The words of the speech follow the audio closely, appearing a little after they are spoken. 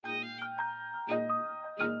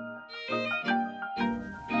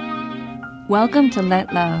Welcome to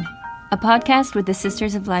Let Love, a podcast with the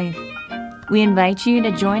Sisters of Life. We invite you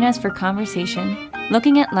to join us for conversation,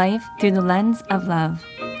 looking at life through the lens of love.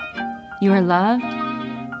 You are loved,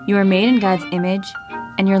 you are made in God's image,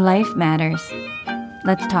 and your life matters.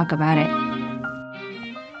 Let's talk about it.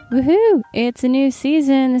 Woohoo! It's a new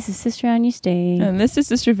season. This is Sister Agnus Dei. And this is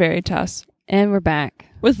Sister Veritas. And we're back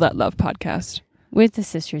with Let Love Podcast. With the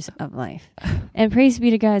Sisters of Life. And praise be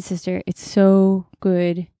to God, sister. It's so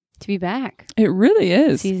good to be back. It really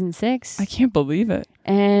is. Season 6. I can't believe it.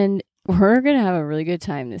 And we're going to have a really good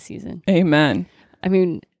time this season. Amen. I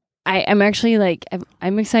mean, I'm actually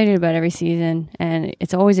I'm excited about every season. And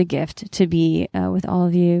it's always a gift to be with all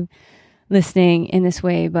of you listening in this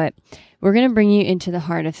way. But we're going to bring you into the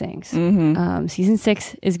heart of things. Mm-hmm. Season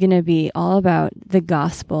 6 is going to be all about the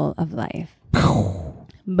gospel of life.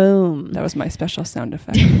 Boom. That was my special sound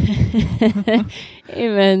effect.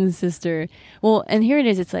 Amen, sister. Well, and here it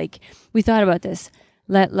is. It's like, we thought about this.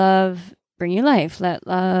 Let love bring you life. Let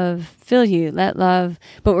love fill you. Let love.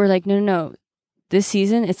 But we're like, no. This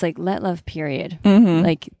season, it's like, let love, period. Mm-hmm.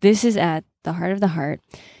 Like, this is at the heart of the heart.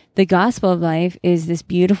 The gospel of life is this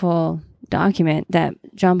beautiful document that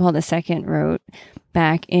John Paul II wrote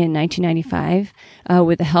back in 1995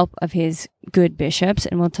 with the help of his good bishops.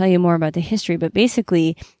 And we'll tell you more about the history. But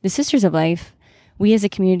basically, the Sisters of Life, we as a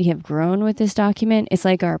community have grown with this document. It's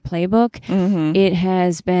like our playbook. Mm-hmm. It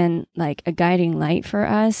has been like a guiding light for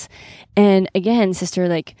us. And again, sister,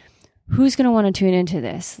 like, who's going to want to tune into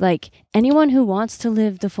this? Like, anyone who wants to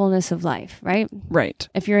live the fullness of life, right? Right.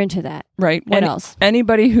 If you're into that. Right. What else?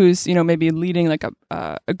 Anybody who's, maybe leading like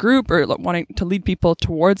a group or wanting to lead people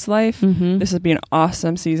towards life, this would be an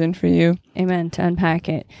awesome season for you. Amen. To unpack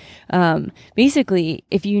it. Basically,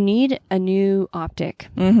 if you need a new optic,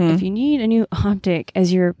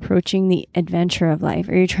 as you're approaching the adventure of life,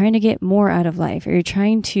 or you're trying to get more out of life, or you're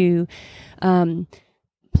trying to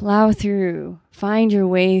plow through, find your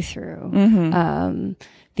way through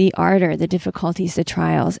the ardor, the difficulties, the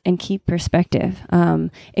trials, and keep perspective.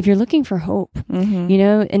 If you're looking for hope,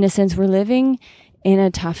 in a sense, we're living in a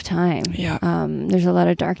tough time. Yeah. There's a lot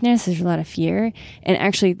of darkness. There's a lot of fear. And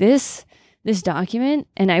actually this document,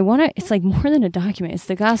 and it's like more than a document. It's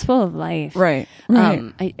the gospel of life. Right.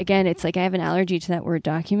 It's like I have an allergy to that word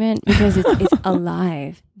document because it's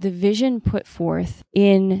alive. The vision put forth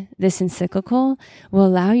in this encyclical will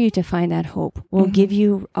allow you to find that hope, will give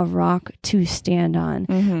you a rock to stand on,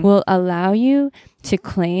 will allow you to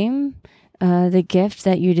claim the gift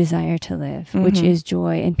that you desire to live, which is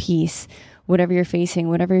joy and peace, whatever you're facing,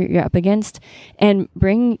 whatever you're up against, and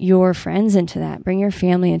bring your friends into that, bring your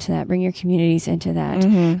family into that, bring your communities into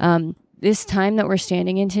that. This time that we're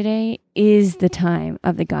standing in today is the time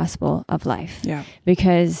of the gospel of life. Yeah.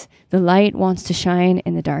 Because the light wants to shine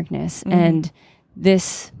in the darkness, and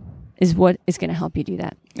this is what is going to help you do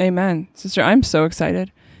that. Amen. Sister, I'm so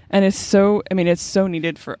excited. And it's so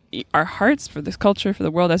needed for our hearts, for this culture, for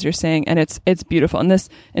the world, as you're saying. And it's beautiful. And this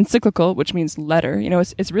encyclical, which means letter,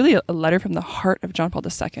 it's really a letter from the heart of John Paul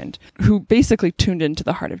II, who basically tuned into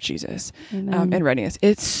the heart of Jesus in writing this.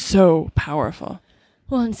 It's so powerful.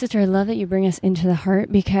 Well, and sister, I love that you bring us into the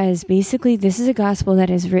heart, because basically this is a gospel that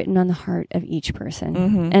is written on the heart of each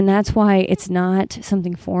person. And that's why it's not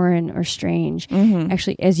something foreign or strange.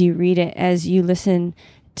 Actually, as you read it, as you listen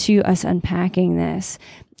to us unpacking this,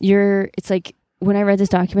 it's like, when I read this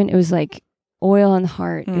document, it was like oil on the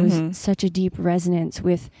heart. It was such a deep resonance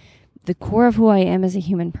with the core of who I am as a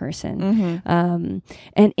human person.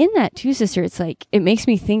 And in that too, sister, it's like, it makes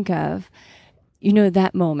me think of,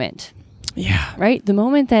 that moment. Yeah. Right? The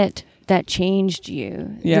moment that changed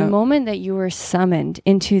you. Yeah. The moment that you were summoned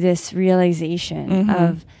into this realization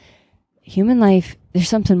of human life, there's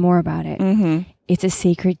something more about it. It's a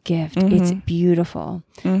sacred gift. It's beautiful.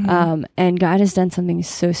 And God has done something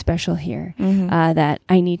so special here that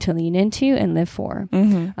I need to lean into and live for.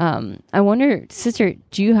 I wonder, sister,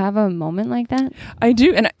 do you have a moment like that? I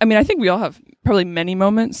do. And I think we all have probably many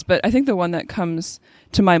moments, but I think the one that comes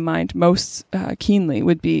to my mind most keenly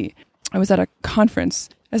would be, I was at a conference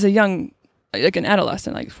as a young, like an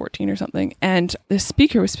adolescent, like 14 or something. And the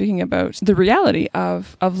speaker was speaking about the reality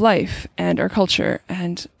of life and our culture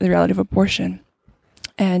and the reality of abortion.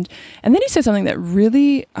 And then he said something that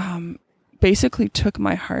really basically took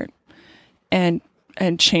my heart and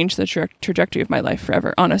changed the trajectory of my life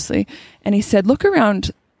forever, honestly. And he said, look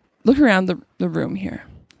around the room here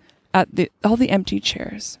at all the empty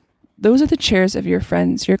chairs. Those are the chairs of your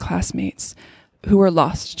friends, your classmates who were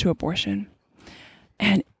lost to abortion.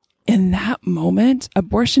 And in that moment,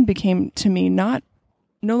 abortion became to me no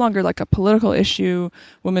longer like a political issue,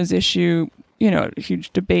 women's issue, a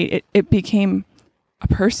huge debate. It became a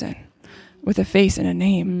person. with a face and a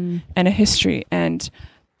name and a history. And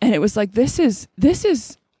it was like, this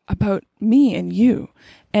is about me and you.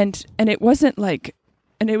 And it wasn't like,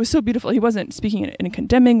 and it was so beautiful. He wasn't speaking in a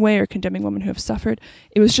condemning way or condemning women who have suffered.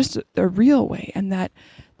 It was just a real way. And that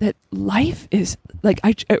life is like,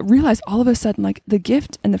 I realized all of a sudden, like the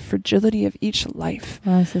gift and the fragility of each life.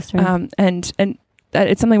 Wow, sister. And that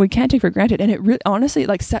it's something we can't take for granted. And it really, honestly,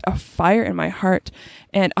 like set a fire in my heart.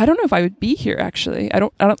 And I don't know if I would be here, actually. I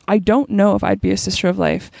don't know if I'd be a sister of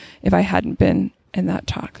life if I hadn't been in that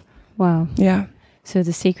talk. Wow. Yeah. So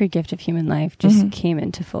the sacred gift of human life just came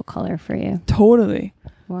into full color for you. Totally.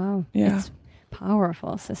 Wow. Yeah. It's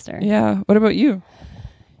powerful, sister. Yeah. What about you?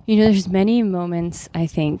 You know, there's many moments, I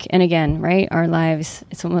think, and again, right, our lives,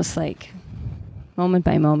 it's almost like moment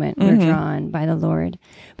by moment, we're drawn by the Lord.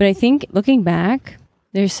 But I think looking back,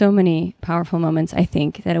 there's so many powerful moments, I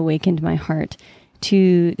think, that awakened my heart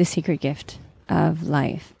to the sacred gift of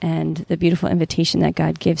life and the beautiful invitation that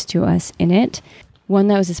God gives to us in it. One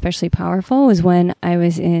that was especially powerful was when I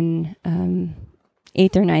was in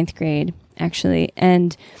 8th or 9th grade, actually.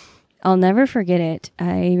 And I'll never forget it.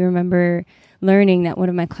 I remember learning that one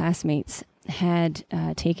of my classmates had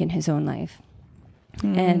taken his own life.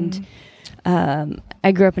 And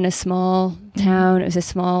I grew up in a small town. It was a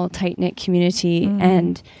small, tight-knit community.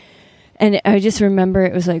 And I just remember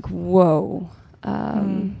it was like, whoa,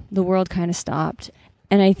 the world kind of stopped.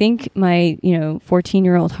 And I think my,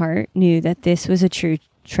 14-year-old heart knew that this was a true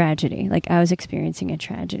tragedy. Like I was experiencing a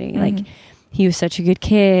tragedy. Like he was such a good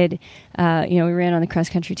kid. We ran on the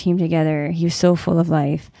cross-country team together. He was so full of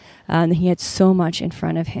life. And he had so much in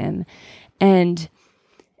front of him. And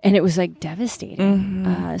it was like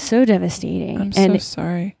devastating, so devastating. I'm so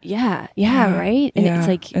sorry. Yeah, right? And it's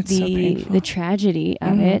like it's so painful. the tragedy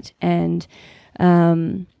of it. And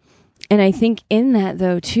I think in that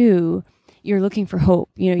though too, you're looking for hope.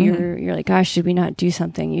 You're like, gosh, should we not do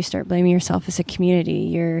something? You start blaming yourself as a community.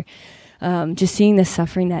 You're just seeing the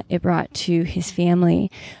suffering that it brought to his family.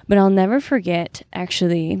 But I'll never forget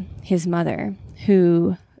actually his mother,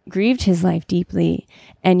 who grieved his life deeply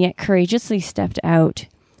and yet courageously stepped out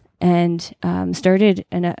and started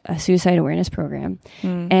a suicide awareness program.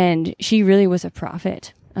 And she really was a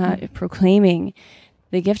prophet, proclaiming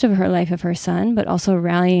the gift of her life of her son, but also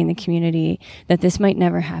rallying the community that this might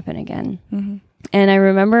never happen again. And I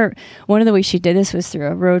remember one of the ways she did this was through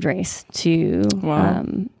a road race to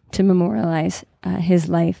memorialize his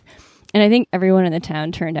life. And I think everyone in the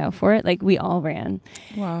town turned out for it. Like we all ran.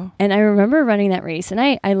 Wow. And I remember running that race, and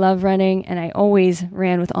I love running, and I always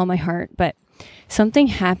ran with all my heart, but something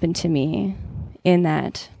happened to me in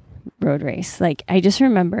that road race. Like I just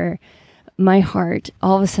remember my heart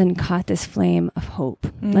all of a sudden caught this flame of hope.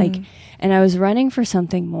 And I was running for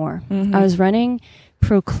something more. I was running,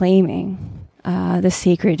 proclaiming the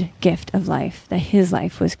sacred gift of life, that his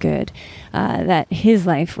life was good, that his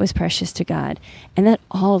life was precious to God, and that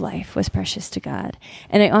all life was precious to God.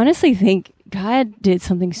 And I honestly think God did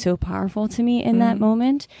something so powerful to me in that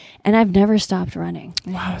moment, and I've never stopped running.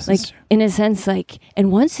 Wow, like sister. In a sense, like,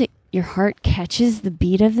 and once your heart catches the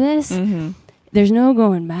beat of this, there's no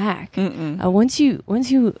going back. Once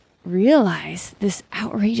you realize this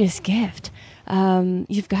outrageous gift,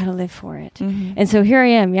 you've got to live for it. And so here I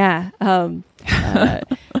am,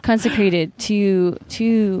 consecrated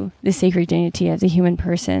to the sacred dignity of the human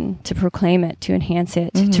person, to proclaim it, to enhance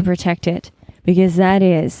it, to protect it, because that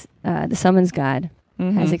is the summons God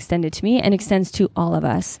has extended to me and extends to all of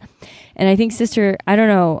us. And I think, sister, I don't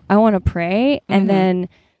know, I want to pray and then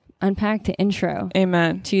unpack the intro.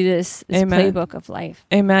 Amen. To this playbook of life.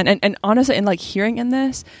 Amen. And honestly, and like hearing in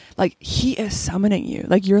this, like he is summoning you.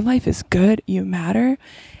 Like your life is good, you matter,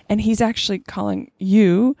 and he's actually calling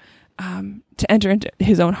you to enter into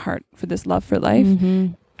his own heart for this love for life.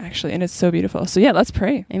 Actually, and it's so beautiful. So yeah, let's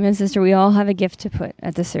pray. Amen, sister. We all have a gift to put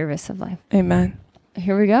at the service of life. Amen.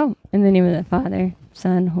 Here we go. In the name of the Father,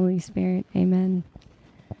 Son, Holy Spirit. Amen.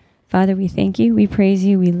 Father, we thank you, we praise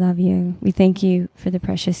you, we love you. We thank you for the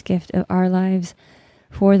precious gift of our lives,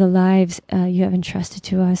 for the lives you have entrusted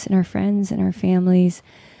to us and our friends and our families,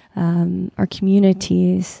 our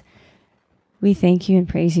communities. We thank you and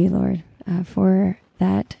praise you, Lord, for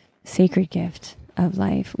that sacred gift of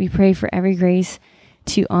life. We pray for every grace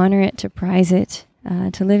to honor it, to prize it,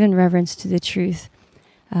 to live in reverence to the truth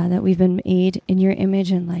that we've been made in your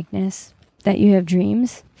image and likeness, that you have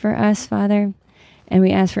dreams for us, Father. And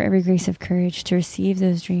we ask for every grace of courage to receive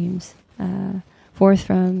those dreams forth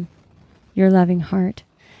from your loving heart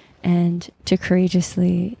and to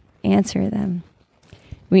courageously answer them.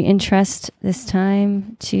 We entrust this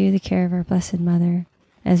time to the care of our Blessed Mother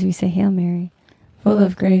as we say, Hail Mary, full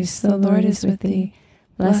of grace, the Lord is with thee.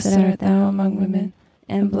 Blessed art thou among women,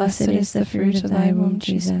 and blessed is the fruit of thy womb,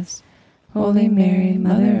 Jesus. Holy Mary,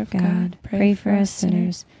 Mother of God, pray for us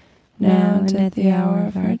sinners, now and at the hour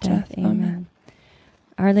of our death. Amen.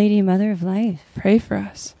 Our Lady, Mother of Life, pray for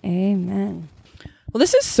us. Amen. Well,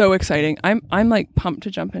 this is so exciting. I'm like pumped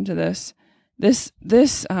to jump into this. This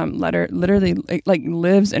letter literally like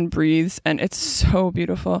lives and breathes, and it's so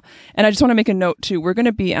beautiful. And I just want to make a note too. We're going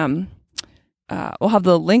to be we'll have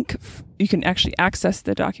the link. You can actually access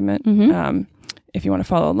the document if you want to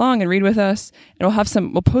follow along and read with us. And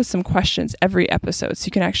we'll post some questions every episode, so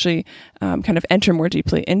you can actually kind of enter more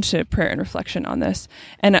deeply into prayer and reflection on this.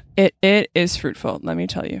 And it is fruitful, let me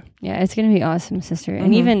tell you. Yeah, it's going to be awesome, sister.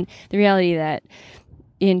 And even the reality that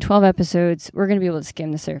in 12 episodes, we're going to be able to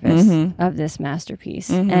skim the surface of this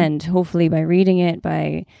masterpiece. And hopefully by reading it,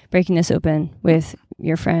 by breaking this open with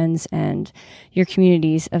your friends and your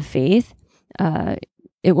communities of faith,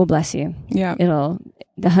 it will bless you. Yeah. It'll,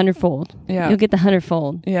 the 100-fold. Yeah. You'll get the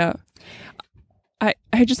 100-fold. Yeah. I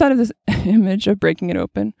just thought of this image of breaking it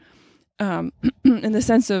open in the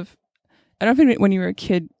sense of, I don't think when you were a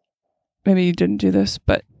kid, maybe you didn't do this,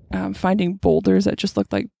 but finding boulders that just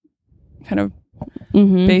looked like kind of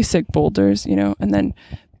basic boulders, and then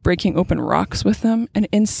breaking open rocks with them, and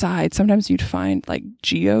inside sometimes you'd find like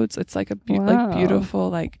geodes. It's like like beautiful,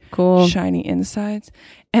 like cool, shiny insides.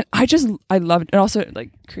 And I loved it. And also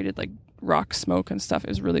like created like rock smoke and stuff. It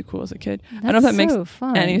was really cool as a kid. I don't know if that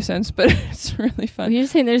makes any sense, but it's really fun. Well, you're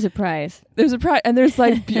saying there's a prize. There's a prize, and there's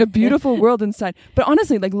like a beautiful world inside. But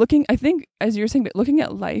honestly, like I think as you're saying, but looking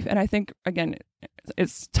at life, and I think again,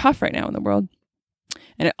 it's tough right now in the world.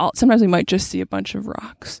 And sometimes we might just see a bunch of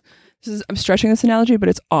rocks. I'm stretching this analogy, but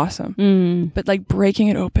it's awesome. But like breaking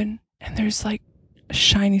it open, and there's like a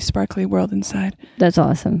shiny, sparkly world inside. That's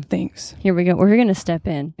awesome. Thanks. Here we go. We're going to step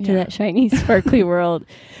in to that shiny, sparkly world.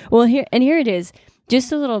 Well, here it is.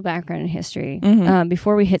 Just a little background in history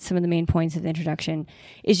before we hit some of the main points of the introduction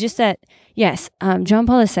is just that, yes, John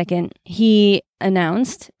Paul II, he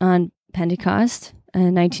announced on Pentecost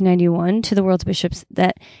in 1991 to the world's bishops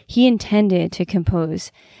that he intended to compose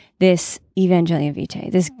this Evangelium Vitae,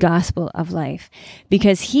 this gospel of life,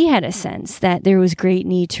 because he had a sense that there was great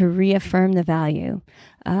need to reaffirm the value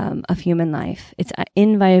of human life, its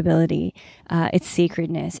inviolability, its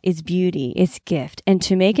sacredness, its beauty, its gift, and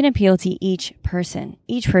to make an appeal to each person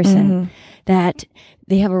that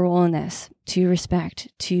they have a role in this, to respect,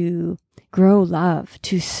 to grow love,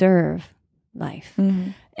 to serve life.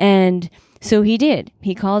 And so he did.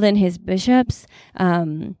 He called in his bishops.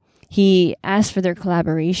 He asked for their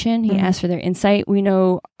collaboration. He asked for their insight. We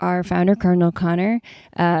know our founder, Cardinal Connor,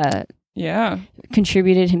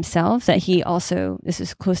 contributed himself, that he also, this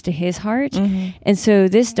is close to his heart. And so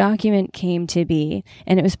this document came to be,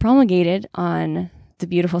 and it was promulgated on the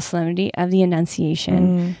beautiful solemnity of the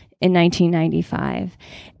Annunciation in 1995.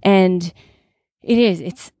 And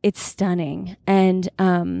it's stunning. And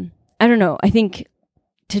I don't know, I think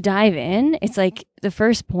to dive in, it's like the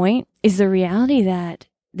first point is the reality that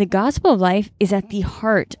the gospel of life is at the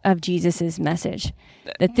heart of Jesus's message,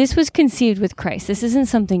 that this was conceived with Christ. This isn't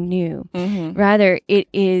something new. Rather,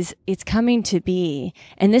 it's coming to be.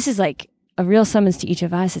 And this is like a real summons to each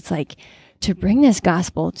of us. It's like to bring this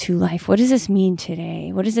gospel to life. What does this mean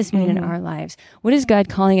today? What does this mean in our lives? What is God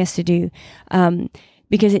calling us to do?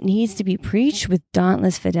 Because it needs to be preached with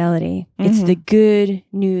dauntless fidelity. It's the good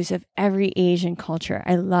news of every age and culture.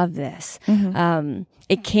 I love this.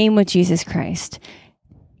 It came with Jesus Christ.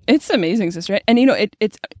 It's amazing, sister. And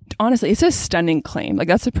it's honestly, it's a stunning claim. Like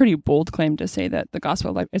that's a pretty bold claim to say that the gospel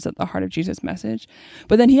of life is at the heart of Jesus' message.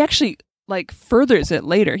 But then he actually like furthers it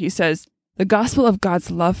later. He says, the gospel of God's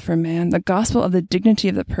love for man, the gospel of the dignity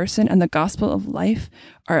of the person, and the gospel of life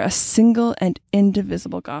are a single and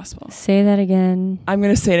indivisible gospel. Say that again. I'm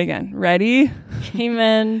going to say it again. Ready?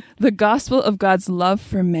 Amen. The gospel of God's love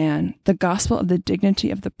for man, the gospel of the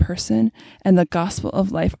dignity of the person, and the gospel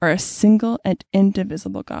of life are a single and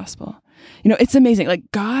indivisible gospel. It's amazing.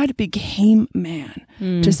 Like God became man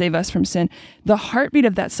to save us from sin. The heartbeat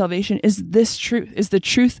of that salvation is this truth, is the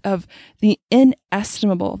truth of the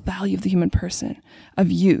inestimable value of the human person,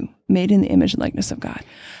 of you, made in the image and likeness of God.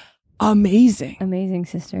 Amazing. Amazing,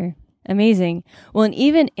 sister. Amazing. Well, and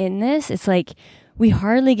even in this, it's like we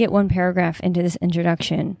hardly get one paragraph into this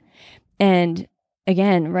introduction. And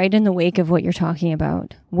again, right in the wake of what you're talking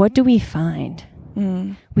about, what do we find?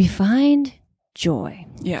 We find joy.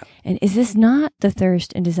 Yeah. And is this not the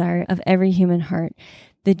thirst and desire of every human heart?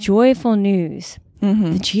 The joyful news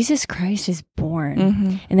that Jesus Christ is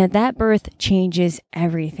born and that birth changes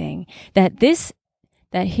everything. That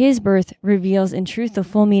his birth reveals in truth the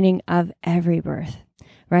full meaning of every birth,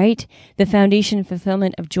 right? The foundation and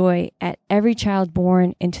fulfillment of joy at every child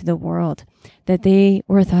born into the world, that they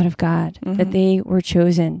were thought of God, that they were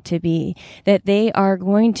chosen to be, that they are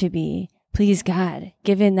going to be, please God,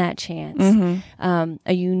 given that chance,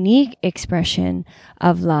 a unique expression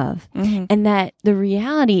of love. And that the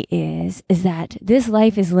reality is that this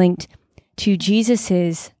life is linked to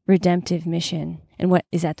Jesus's redemptive mission and what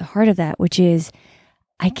is at the heart of that, which is,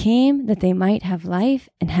 I came that they might have life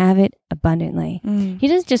and have it abundantly. He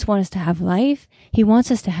doesn't just want us to have life. He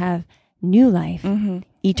wants us to have new life,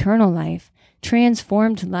 eternal life,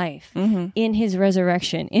 transformed life in his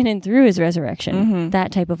resurrection, in and through his resurrection,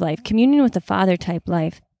 that type of life, communion with the Father type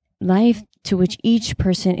life to which each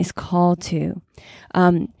person is called to.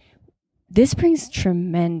 This brings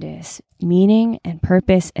tremendous meaning and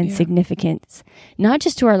purpose and significance, not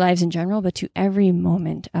just to our lives in general, but to every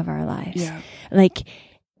moment of our lives. Yeah. Like,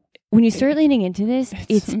 when you start leaning into this,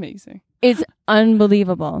 it's amazing. It's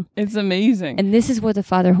unbelievable. It's amazing. And this is what the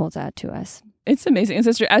Father holds out to us. It's amazing. And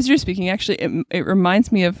sister, as you're speaking, actually, it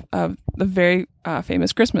reminds me of the very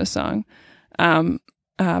famous Christmas song, O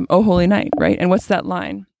Holy Night, right? And what's that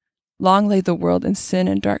line? Long lay the world in sin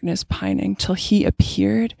and darkness pining till he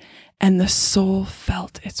appeared and the soul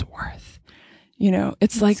felt its worth. You know,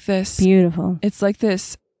 it's like this. Beautiful. It's like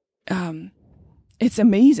this. It's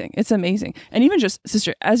amazing. It's amazing. And even just,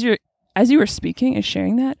 sister, as you were speaking and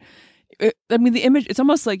sharing that, I mean, the image, it's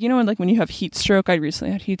almost like, you know, when you have heat stroke, I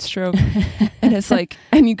recently had heat stroke, and it's like,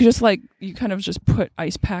 and you just like, you kind of just put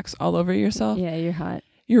ice packs all over yourself. Yeah, you're hot.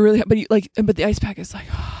 You're really hot, but the ice pack is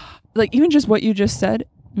like even just what you just said,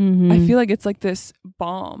 I feel like it's like this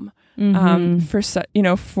balm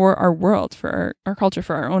for our world, for our culture,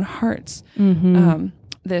 for our own hearts.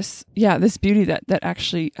 This beauty that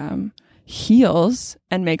actually heals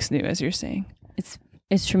and makes new, as you're saying.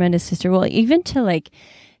 It's tremendous, sister. Well, even to like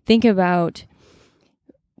think about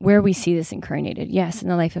where we see this incarnated, yes, in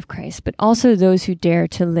the life of Christ, but also those who dare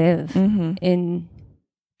to live in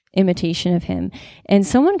imitation of him. And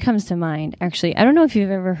someone comes to mind, actually, I don't know if you've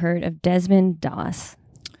ever heard of Desmond Doss.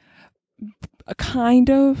 Kind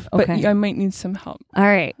of, but I might need some help. All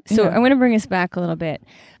right. So I'm going to bring us back a little bit.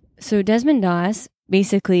 So Desmond Doss,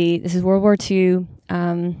 basically, this is World War II.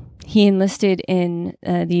 He enlisted in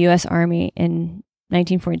the U.S. Army in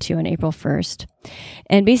 1942 on April 1st.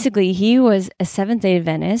 And basically, he was a Seventh-day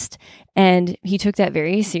Adventist, and he took that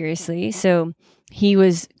very seriously. So he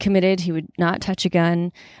was committed. He would not touch a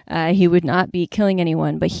gun. He would not be killing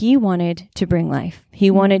anyone, but he wanted to bring life. He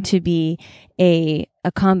wanted to be a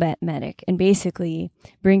combat medic and basically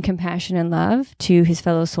bring compassion and love to his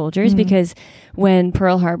fellow soldiers, because when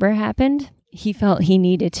Pearl Harbor happened, he felt he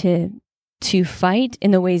needed to fight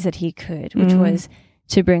in the ways that he could, which was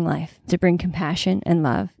to bring life, to bring compassion and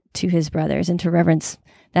love to his brothers, and to reverence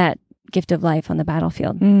that gift of life on the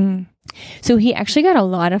battlefield. So he actually got a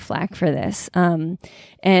lot of flack for this.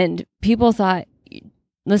 And people thought,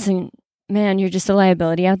 listen, man, you're just a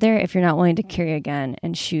liability out there if you're not willing to carry a gun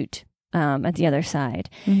and shoot at the other side.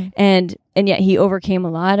 And yet he overcame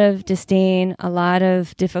a lot of disdain, a lot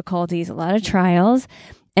of difficulties, a lot of trials.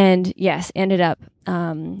 And yes, ended up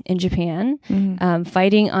in Japan,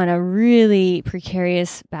 fighting on a really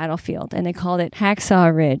precarious battlefield. And they called it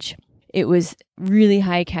Hacksaw Ridge. It was really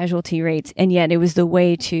high casualty rates, and yet it was the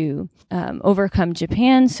way to overcome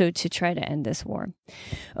Japan, so to try to end this war.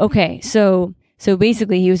 Okay, so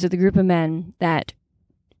basically he was with a group of men that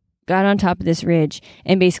got on top of this ridge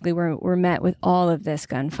and basically were met with all of this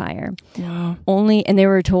gunfire. Wow. And they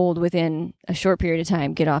were told within a short period of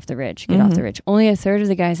time, get off the ridge, get off the ridge. Only a third of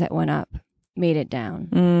the guys that went up made it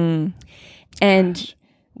down. And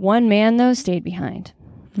one man, though, stayed behind,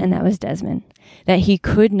 and that was Desmond. That he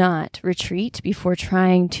could not retreat before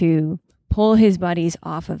trying to pull his buddies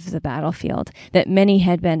off of the battlefield, that many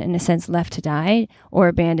had been, in a sense, left to die or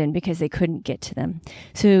abandoned because they couldn't get to them.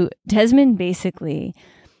 So Desmond basically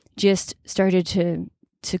just started to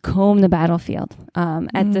comb the battlefield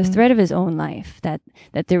at the threat of his own life, that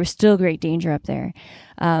there was still great danger up there,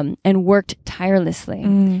 and worked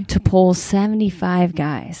tirelessly to pull 75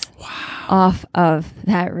 guys off of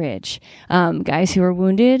that ridge. Guys who were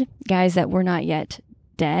wounded, guys that were not yet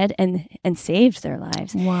dead, and saved their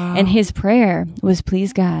lives. Wow. And his prayer was,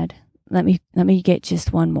 please God, let me get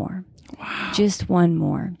just one more. Wow. Just one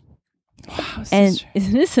more. Wow, and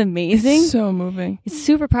isn't this amazing? It's so moving. It's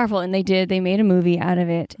super powerful. And they made a movie out of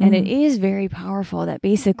it. And it is very powerful that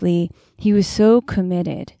basically he was so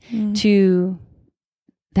committed to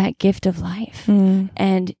that gift of life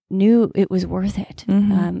and knew it was worth it,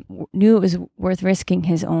 knew it was worth risking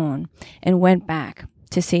his own, and went back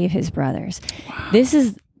to save his brothers. Wow. This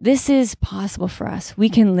is this is possible for us. We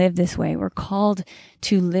can live this way. We're called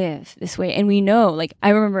to live this way. And we know, like, I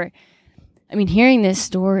remember, hearing this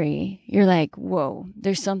story, you're like, whoa,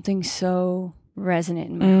 there's something so resonant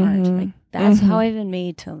in my heart. Like, that's how I've been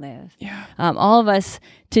made to live. Yeah. All of us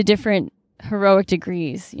to different heroic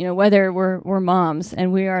degrees, whether we're moms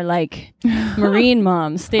and we are like Marine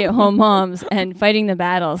moms, stay-at-home moms, and fighting the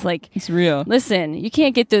battles. Like, it's real. Listen, you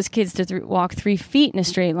can't get those kids to walk 3 feet in a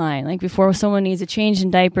straight line, like before someone needs a change in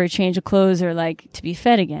diaper, change of clothes, or like to be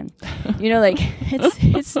fed again. Like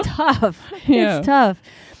it's tough. Yeah. It's tough.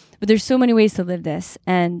 But there's so many ways to live this.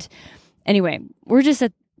 And anyway, we're just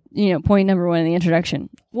at point number 1 in the introduction.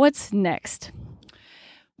 What's next?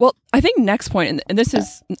 Well, I think next point, and this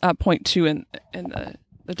is point 2 in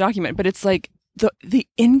the document, but it's like the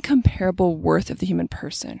incomparable worth of the human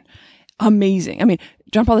person. Amazing.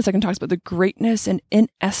 John Paul II talks about the greatness and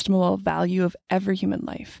inestimable value of every human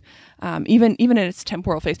life, even in its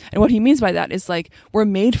temporal phase. And what he means by that is like, we're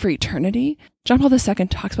made for eternity. John Paul II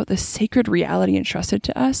talks about the sacred reality entrusted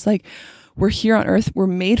to us. Like, we're here on earth, we're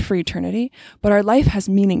made for eternity, but our life has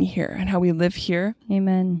meaning here, and how we live here.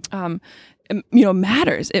 Amen.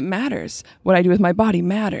 Matters. It matters. What I do with my body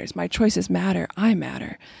matters. My choices matter. I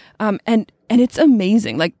matter. And it's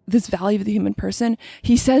amazing. Like, this value of the human person.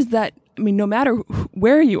 He says that, no matter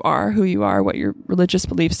where you are, who you are, what your religious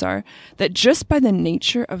beliefs are, that just by the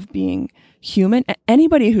nature of being human,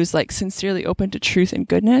 anybody who's like sincerely open to truth and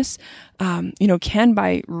goodness, can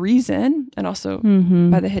by reason and also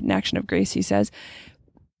by the hidden action of grace, he says,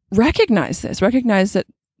 recognize that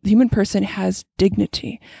the human person has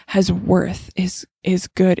dignity, has worth, is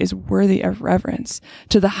good, is worthy of reverence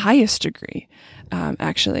to the highest degree,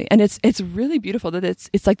 actually. And it's really beautiful that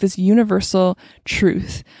it's like this universal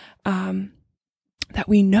truth that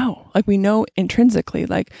we know intrinsically,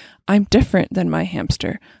 like, I'm different than my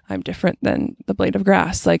hamster. I'm different than the blade of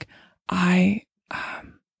grass. Like, I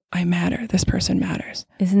matter. This person matters.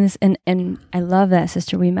 Isn't this, and I love that,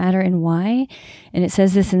 sister. We matter, and why? And it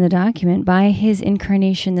says this in the document: by his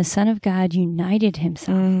incarnation, the Son of God united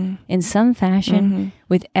himself in some fashion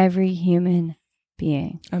with every human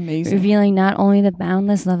being. Amazing. Revealing not only the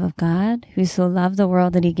boundless love of God, who so loved the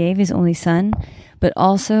world that he gave his only Son, but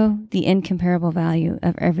also the incomparable value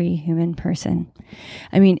of every human person.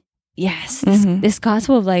 Yes, this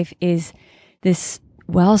gospel of life is this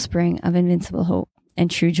wellspring of invincible hope and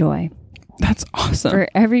true joy. That's awesome. For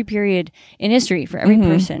every period in history, for every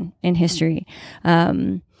person in history.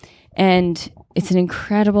 And it's an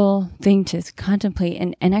incredible thing to contemplate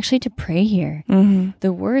and actually to pray here.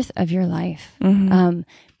 The worth of your life.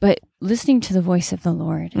 But listening to the voice of the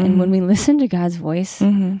Lord. And when we listen to God's voice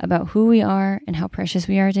about who we are and how precious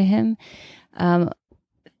we are to him,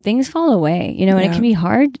 things fall away, and it can be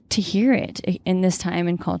hard to hear it in this time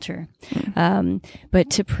and culture. But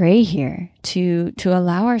to pray here, to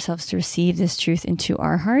allow ourselves to receive this truth into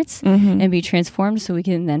our hearts and be transformed so we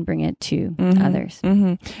can then bring it to others.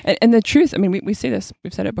 And the truth, we say this,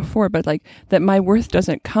 we've said it before, but like, that my worth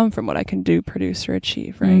doesn't come from what I can do, produce, or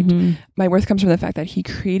achieve, right? My worth comes from the fact that he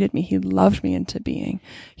created me, he loved me into being,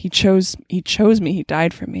 he chose me, he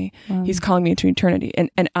died for me, he's calling me into eternity, and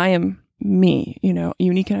I am me,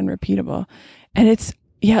 unique and unrepeatable. And it's,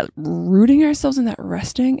 rooting ourselves in that,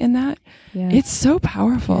 resting in that, it's so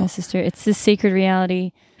powerful. Yeah, sister, it's this sacred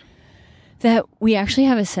reality that we actually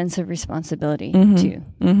have a sense of responsibility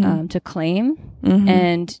to claim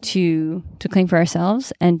and to claim for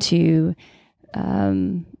ourselves and to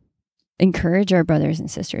encourage our brothers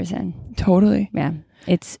and sisters in. Totally. Yeah.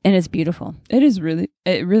 It's beautiful. It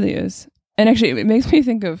really is. And actually, it makes me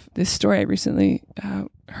think of this story I recently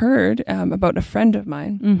heard about a friend of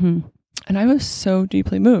mine. And I was so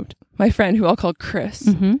deeply moved. My friend, who I'll call Chris.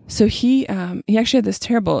 So he actually had this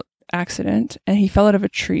terrible accident, and he fell out of a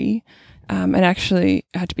tree and actually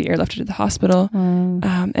had to be airlifted to the hospital.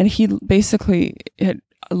 And he basically had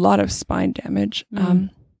a lot of spine damage and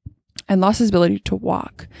lost his ability to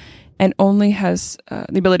walk, and only has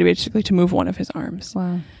the ability basically to move one of his arms.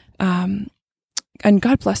 Wow. And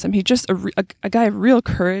God bless him. He's just a guy of real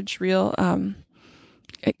courage, real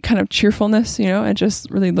kind of cheerfulness, and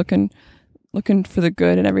just really looking for the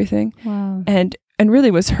good and everything. Wow. And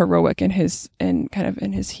really was heroic in his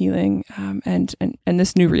healing and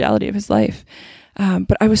this new reality of his life.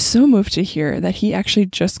 But I was so moved to hear that he actually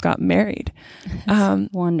just got married.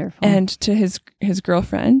 That's wonderful. And to his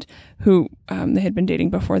girlfriend, who they had been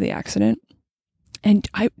dating before the accident. And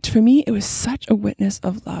for me, it was such a witness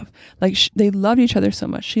of love. Like, they loved each other so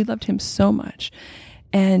much. She loved him so much.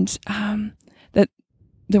 And that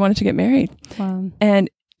they wanted to get married. Wow. And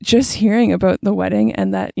just hearing about the wedding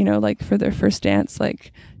and that, like, for their first dance,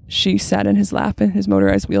 like, she sat in his lap in his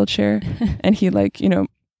motorized wheelchair and he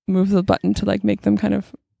moved the button to make them kind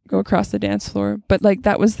of go across the dance floor. But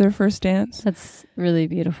that was their first dance. That's really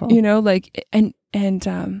beautiful. And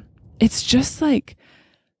it's just like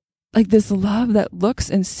this love that looks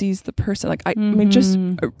and sees the person. I mean, just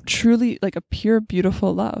truly a pure,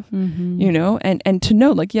 beautiful love, and to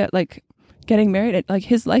know getting married,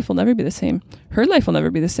 his life will never be the same. Her life will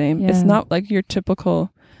never be the same. It's not your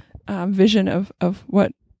typical vision of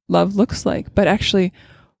what love looks like, but actually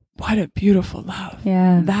what a beautiful love.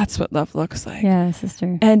 Yeah. That's what love looks like. Yeah,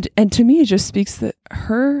 sister. And to me, it just speaks that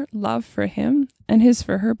her love for him and his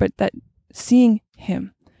for her, but that seeing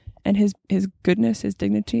him and his goodness, his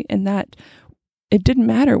dignity, and that it didn't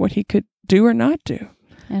matter what he could do or not do.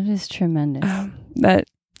 That is tremendous.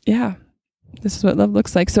 This is what love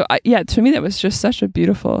looks like. So to me, that was just such a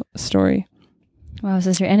beautiful story. Wow,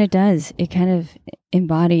 sister. And it does. It kind of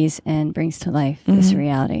embodies and brings to life this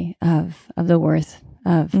reality of the worth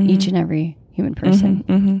of each and every human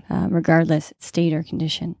person, regardless state or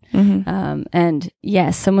condition. And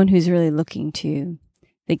yes, someone who's really looking to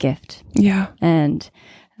the gift. Yeah. And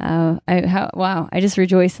I just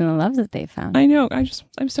rejoice in the love that they found. I know.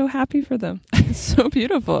 I'm so happy for them. It's so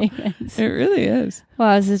beautiful. Yes. It really is.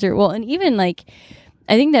 Wow, sister. Well, and even I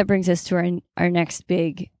think that brings us to our next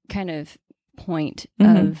big kind of point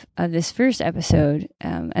of this first episode,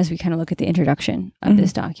 as we kind of look at the introduction of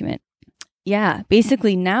this document. Yeah,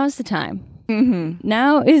 basically now's the time.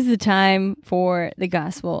 Now is the time for the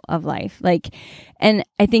gospel of life. And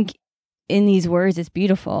I think in these words, it's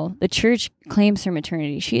beautiful. The church claims her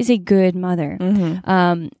maternity. She is a good mother.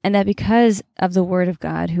 And that because of the word of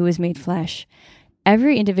God who was made flesh,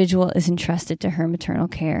 every individual is entrusted to her maternal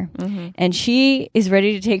care. And she is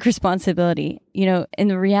ready to take responsibility, in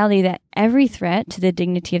the reality that every threat to the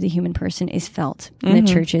dignity of the human person is felt in the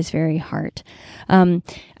church's very heart.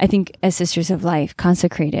 I think as Sisters of Life,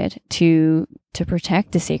 consecrated to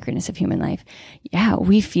protect the sacredness of human life,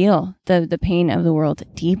 we feel the pain of the world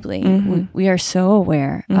deeply. We are so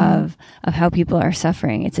aware of how people are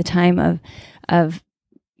suffering. It's a time of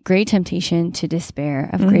great temptation to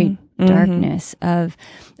despair, of great darkness, of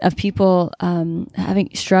people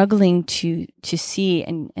struggling to see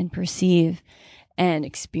and perceive and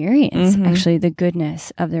experience actually the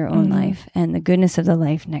goodness of their own life and the goodness of the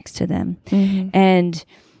life next to them.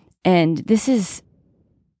 And this is,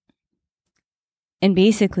 and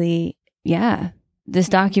basically, this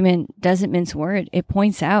document doesn't mince word. It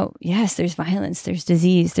points out, yes, there's violence, there's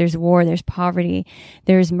disease, there's war, there's poverty,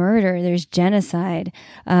 there's murder, there's genocide,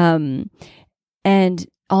 and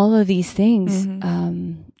all of these things,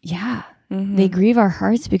 they grieve our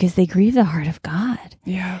hearts because they grieve the heart of God.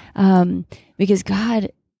 Because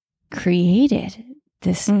God created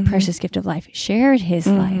this precious gift of life, shared his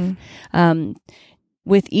life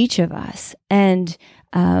with each of us, and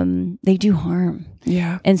they do harm.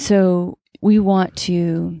 And so we want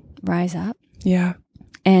to rise up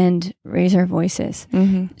and raise our voices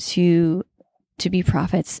to be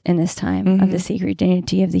prophets in this time of the sacred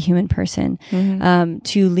dignity of the human person,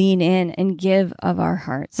 to lean in and give of our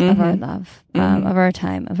hearts, of our love, of our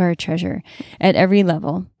time, of our treasure at every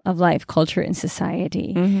level of life, culture, and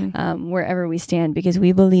society, wherever we stand, because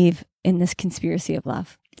we believe in this conspiracy of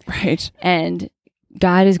love. Right. And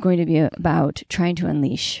God is going to be about trying to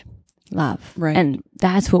unleash love. Right. And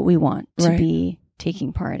that's what we want to be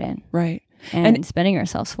taking part in. Right. And spending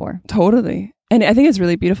ourselves for. Totally. And I think it's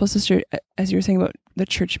really beautiful, sister, as you were saying about the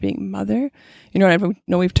church being mother. And I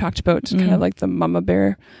know we've talked about kind of the mama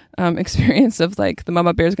bear experience of the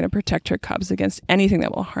mama bear is going to protect her cubs against anything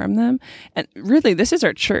that will harm them. And really, this is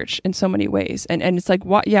our church in so many ways. And it's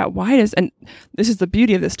why does, and this is the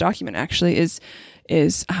beauty of this document actually is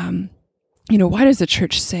why does the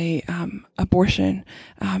church say abortion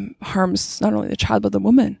harms not only the child, but the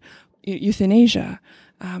woman, euthanasia,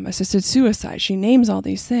 assisted suicide? She names all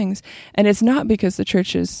these things. And it's not because the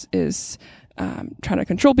church is trying to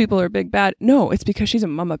control people or big bad. No, it's because she's a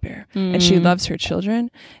mama bear and she loves her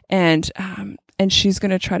children, and she's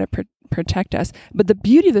going to try to protect us. But the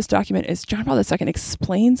beauty of this document is John Paul II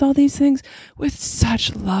explains all these things with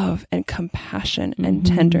such love and compassion and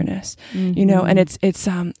tenderness, and it's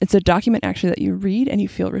a document actually that you read and you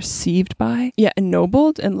feel received by,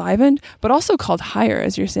 ennobled, enlivened, but also called higher,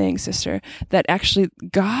 as you're saying, sister, that actually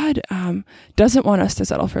God doesn't want us to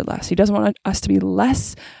settle for less. He doesn't want us to be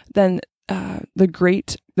less than the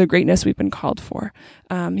greatness we've been called for.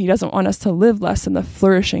 He doesn't want us to live less than the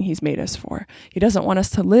flourishing he's made us for. He doesn't want us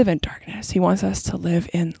to live in darkness. He wants us to live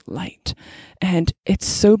in light. And it's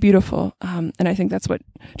so beautiful. And I think that's what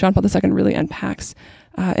John Paul II really unpacks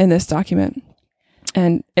in this document.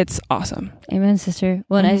 And it's awesome. Amen, sister.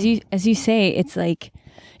 Well, and as you say, it's like,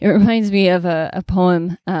 it reminds me of a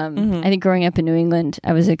poem. I think growing up in New England,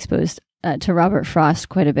 I was exposed to Robert Frost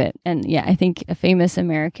quite a bit. And yeah, I think a famous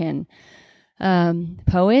American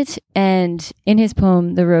poet. And in his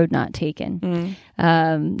poem, The Road Not Taken,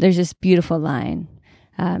 there's this beautiful line.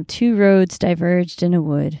 2 roads diverged in a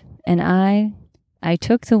wood, and I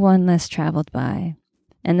took the one less traveled by,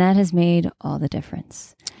 and that has made all the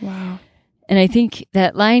difference. Wow. And I think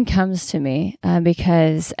that line comes to me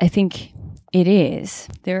because I think it is.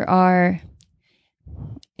 There are,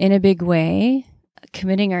 in a big way,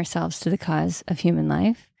 committing ourselves to the cause of human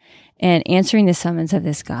life and answering the summons of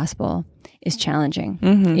this gospel is challenging.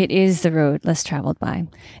 It is the road less traveled by,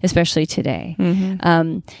 especially today.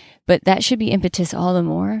 But that should be impetus all the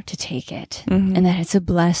more to take it. And that it's a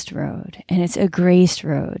blessed road and it's a graced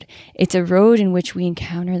road. It's a road in which we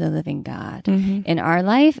encounter the living God in our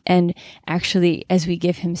life. And actually, as we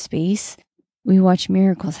give him space, we watch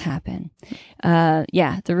miracles happen.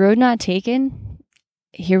 The road not taken.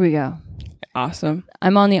 Here we go. Awesome.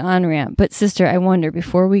 I'm on the on-ramp. But sister, I wonder,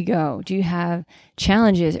 before we go, do you have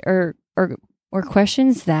challenges or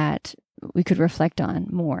questions that we could reflect on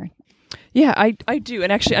more? Yeah, I do.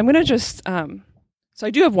 And actually, I'm going to just, so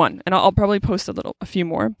I do have one, and I'll probably post a few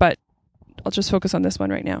more, but I'll just focus on this one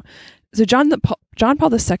right now. So John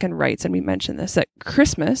Paul II writes, and we mentioned this, that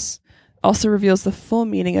Christmas also reveals the full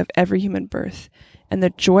meaning of every human birth, and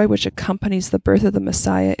the joy which accompanies the birth of the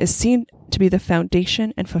Messiah is seen to be the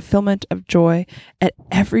foundation and fulfillment of joy at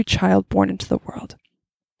every child born into the world.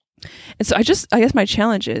 And so I guess my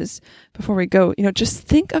challenge is, before we go, just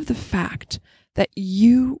think of the fact that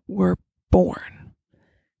you were born.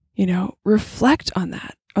 Reflect on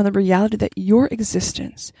that, on the reality that your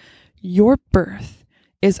existence, your birth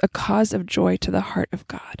is a cause of joy to the heart of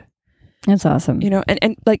God. That's awesome.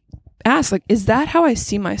 And like, ask, like, is that how I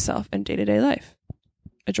see myself in day-to-day life?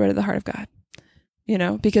 A joy to the heart of God.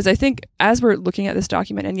 Because I think as we're looking at this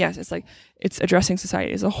document, and yes, it's like, it's addressing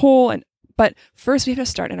society as a whole, but first we have to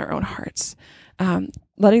start in our own hearts,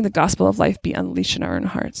 letting the gospel of life be unleashed in our own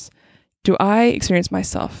hearts. Do I experience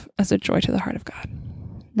myself as a joy to the heart of God?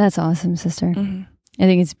 That's awesome, sister. I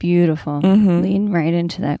think it's beautiful. Lean right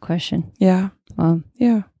into that question. Yeah. Wow.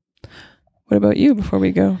 Yeah. What about you before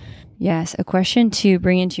we go? Yes, a question to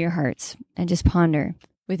bring into your hearts and just ponder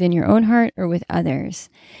within your own heart or with others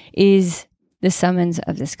is the summons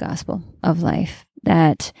of this gospel of life,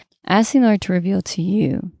 that asking the Lord to reveal to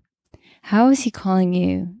you, how is he calling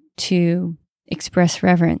you to express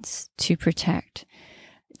reverence, to protect,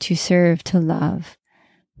 to serve, to love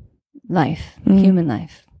life, human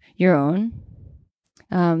life, your own,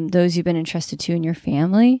 those you've been entrusted to in your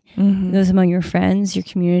family, those among your friends, your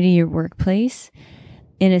community, your workplace.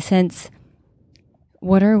 In a sense,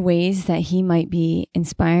 what are ways that he might be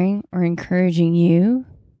inspiring or encouraging you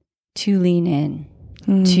to lean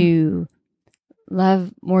in, to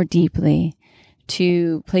love more deeply,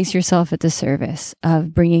 to place yourself at the service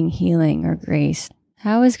of bringing healing or grace?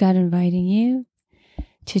 How is God inviting you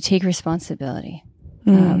to take responsibility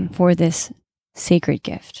for this sacred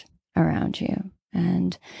gift around you,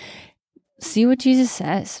 and see what Jesus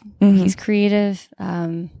says? He's creative,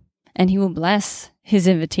 and he will bless his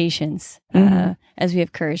invitations as we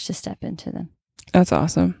have courage to step into them. That's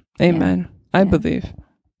awesome. Amen. Yeah. I believe.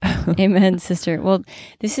 Amen, sister. Well,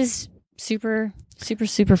 this is super, super,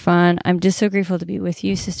 super fun. I'm just so grateful to be with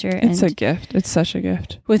you, sister. It's a gift. It's such a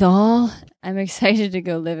gift. With all, I'm excited to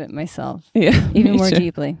go live it myself. Yeah. Even more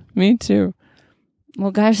deeply. Me too.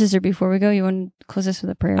 Well, gosh, sister, before we go, you want to close us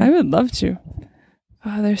with a prayer? I would love to.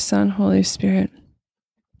 Father, Son, Holy Spirit.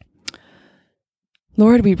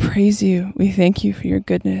 Lord, we praise you. We thank you for your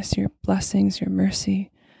goodness, your blessings, your mercy.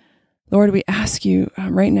 Lord, we ask you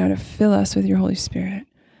right now to fill us with your Holy Spirit,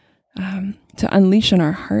 to unleash in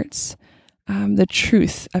our hearts the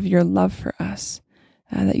truth of your love for us,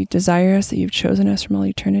 that you desire us, that you've chosen us from all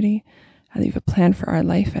eternity, that you have a plan for our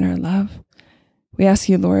life and our love. We ask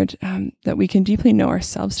you, Lord, that we can deeply know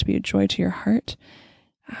ourselves to be a joy to your heart.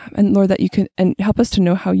 And Lord, that you can and help us to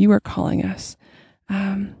know how you are calling us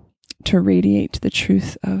to radiate the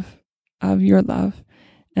truth of your love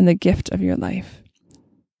and the gift of your life.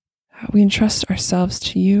 We entrust ourselves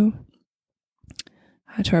to you,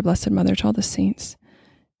 to our Blessed Mother, to all the saints.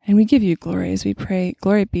 And we give you glory as we pray,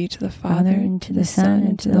 glory be to the Father, and to the Son,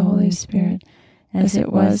 and to the Holy Spirit, as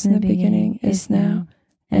it was in the beginning, is now,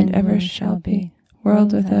 and ever shall be,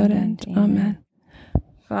 world without end. Amen.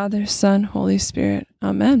 Father, Son, Holy Spirit.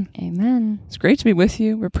 Amen. Amen. It's great to be with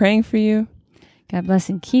you. We're praying for you. God bless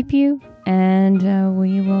and keep you, and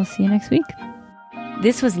we will see you next week.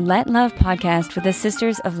 This was Let Love Podcast with the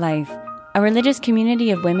Sisters of Life. a religious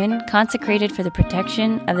community of women consecrated for the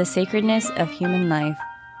protection of the sacredness of human life.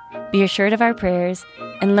 Be assured of our prayers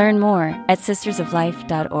and learn more at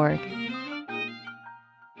sistersoflife.org.